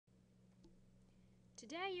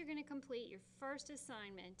Today you're going to complete your first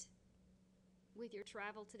assignment with your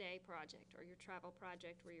Travel Today project or your travel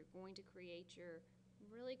project where you're going to create your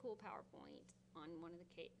really cool PowerPoint on one of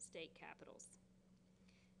the state capitals.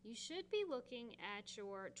 You should be looking at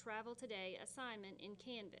your Travel Today assignment in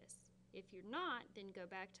Canvas. If you're not, then go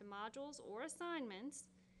back to Modules or Assignments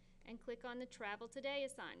and click on the Travel Today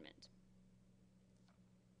assignment.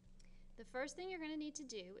 The first thing you're going to need to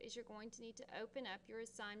do is you're going to need to open up your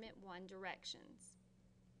Assignment 1 directions.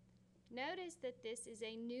 Notice that this is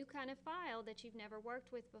a new kind of file that you've never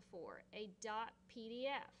worked with before, a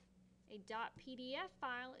 .pdf. A .pdf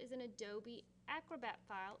file is an Adobe Acrobat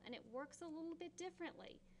file and it works a little bit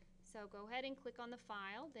differently. So go ahead and click on the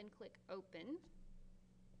file, then click Open.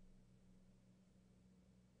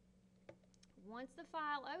 Once the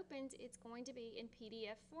file opens, it's going to be in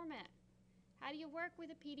PDF format. How do you work with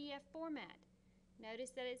a PDF format?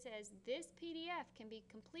 Notice that it says this PDF can be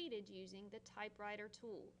completed using the typewriter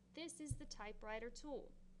tool. This is the typewriter tool.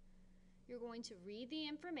 You're going to read the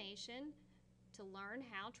information to learn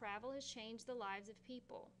how travel has changed the lives of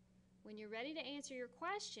people. When you're ready to answer your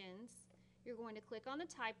questions, you're going to click on the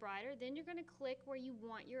typewriter, then you're going to click where you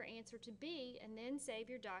want your answer to be, and then save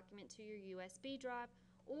your document to your USB drive,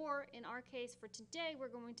 or in our case for today, we're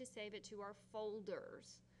going to save it to our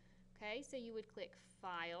folders. Okay, so you would click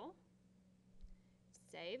File,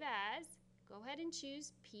 Save As, go ahead and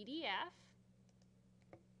choose PDF.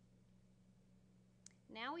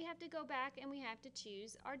 Now we have to go back and we have to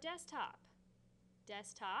choose our desktop.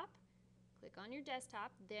 Desktop, click on your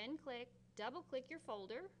desktop, then double click your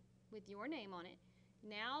folder with your name on it.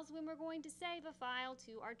 Now's when we're going to save a file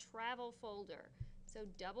to our travel folder. So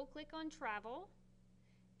double click on Travel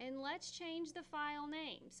and let's change the file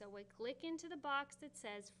name. So we click into the box that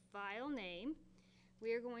says File Name.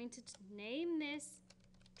 We are going to name this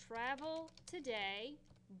Travel Today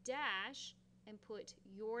dash and put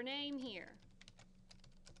your name here.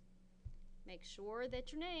 Make sure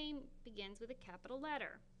that your name begins with a capital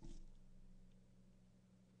letter.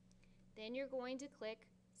 Then you're going to click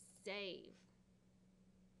Save.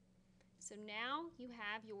 So now you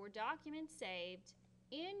have your document saved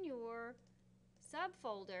in your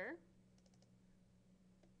subfolder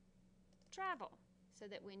Travel, so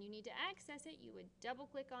that when you need to access it, you would double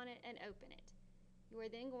click on it and open it. You are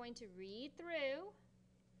then going to read through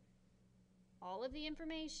all of the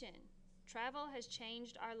information. Travel has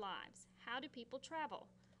changed our lives. How do people travel?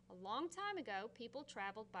 A long time ago, people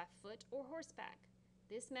traveled by foot or horseback.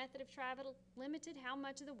 This method of travel limited how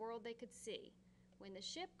much of the world they could see. When the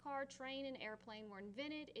ship, car, train, and airplane were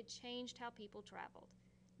invented, it changed how people traveled.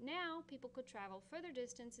 Now, people could travel further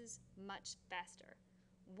distances much faster.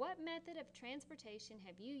 What method of transportation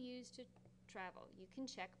have you used to travel? You can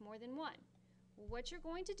check more than one. What you're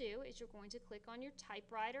going to do is you're going to click on your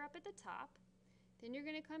typewriter up at the top. Then you're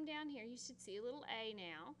going to come down here. You should see a little A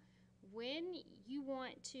now. When you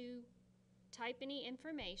want to type any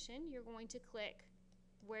information, you're going to click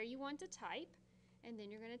where you want to type, and then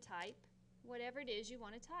you're going to type whatever it is you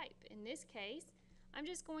want to type. In this case, I'm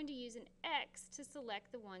just going to use an X to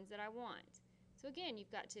select the ones that I want. So again,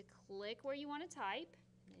 you've got to click where you want to type,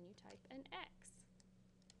 and then you type an X.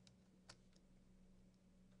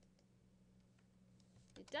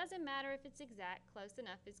 It doesn't matter if it's exact, close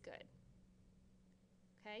enough is good.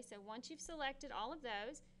 Okay, so once you've selected all of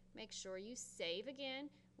those, make sure you save again.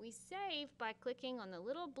 We save by clicking on the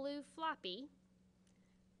little blue floppy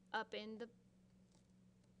up in the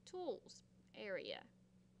Tools area.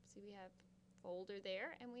 See, we have folder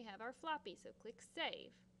there and we have our floppy, so click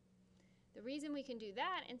Save. The reason we can do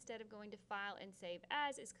that instead of going to File and Save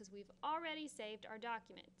As is because we've already saved our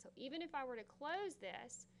document. So even if I were to close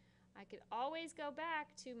this, I could always go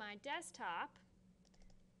back to my desktop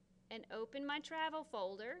and open my travel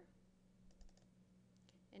folder,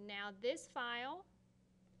 and now this file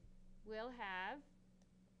will have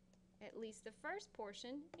at least the first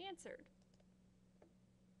portion answered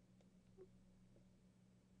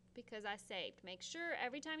because I saved. Make sure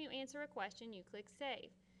every time you answer a question you click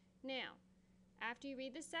Save. Now, after you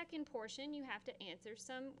read the second portion, you have to answer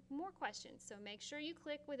some more questions, so make sure you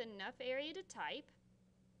click with enough area to type.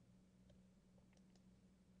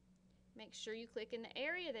 Make sure you click in the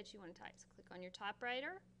area that you want to type. So click on your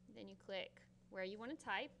typewriter, then you click where you want to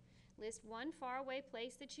type. List one faraway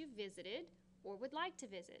place that you've visited or would like to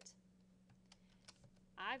visit.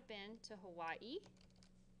 I've been to Hawaii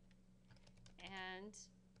and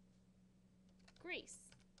Greece.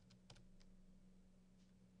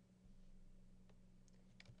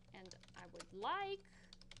 And I would like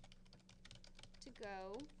to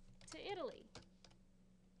go to Italy.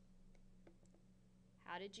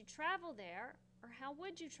 How did you travel there, or how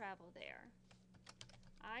would you travel there?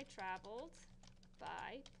 I traveled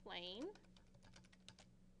by plane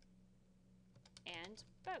and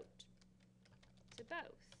boat to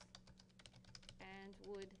both, and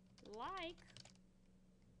would like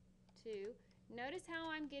to, notice how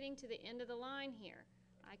I'm getting to the end of the line here.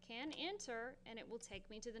 I can enter and it will take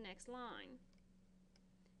me to the next line.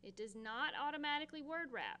 It does not automatically word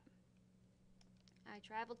wrap. I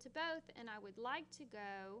traveled to both and I would like to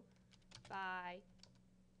go by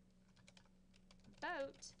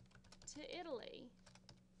boat to Italy.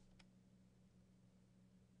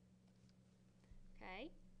 Okay?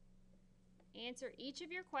 Answer each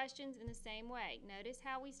of your questions in the same way. Notice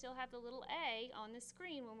how we still have the little A on the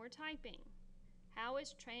screen when we're typing. How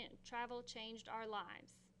has travel changed our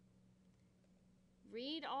lives?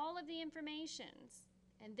 Read all of the informations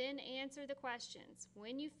and then answer the questions.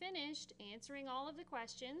 When you've finished answering all of the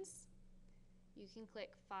questions, you can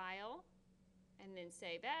click File and then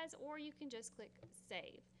Save As, or you can just click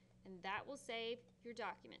Save, and that will save your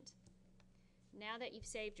document. Now that you've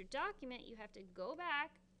saved your document, you have to go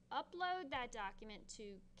back, upload that document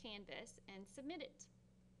to Canvas, and submit it.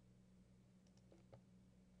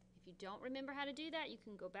 If you don't remember how to do that, you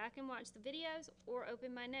can go back and watch the videos or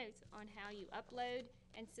open my notes on how you upload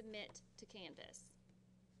and submit to Canvas.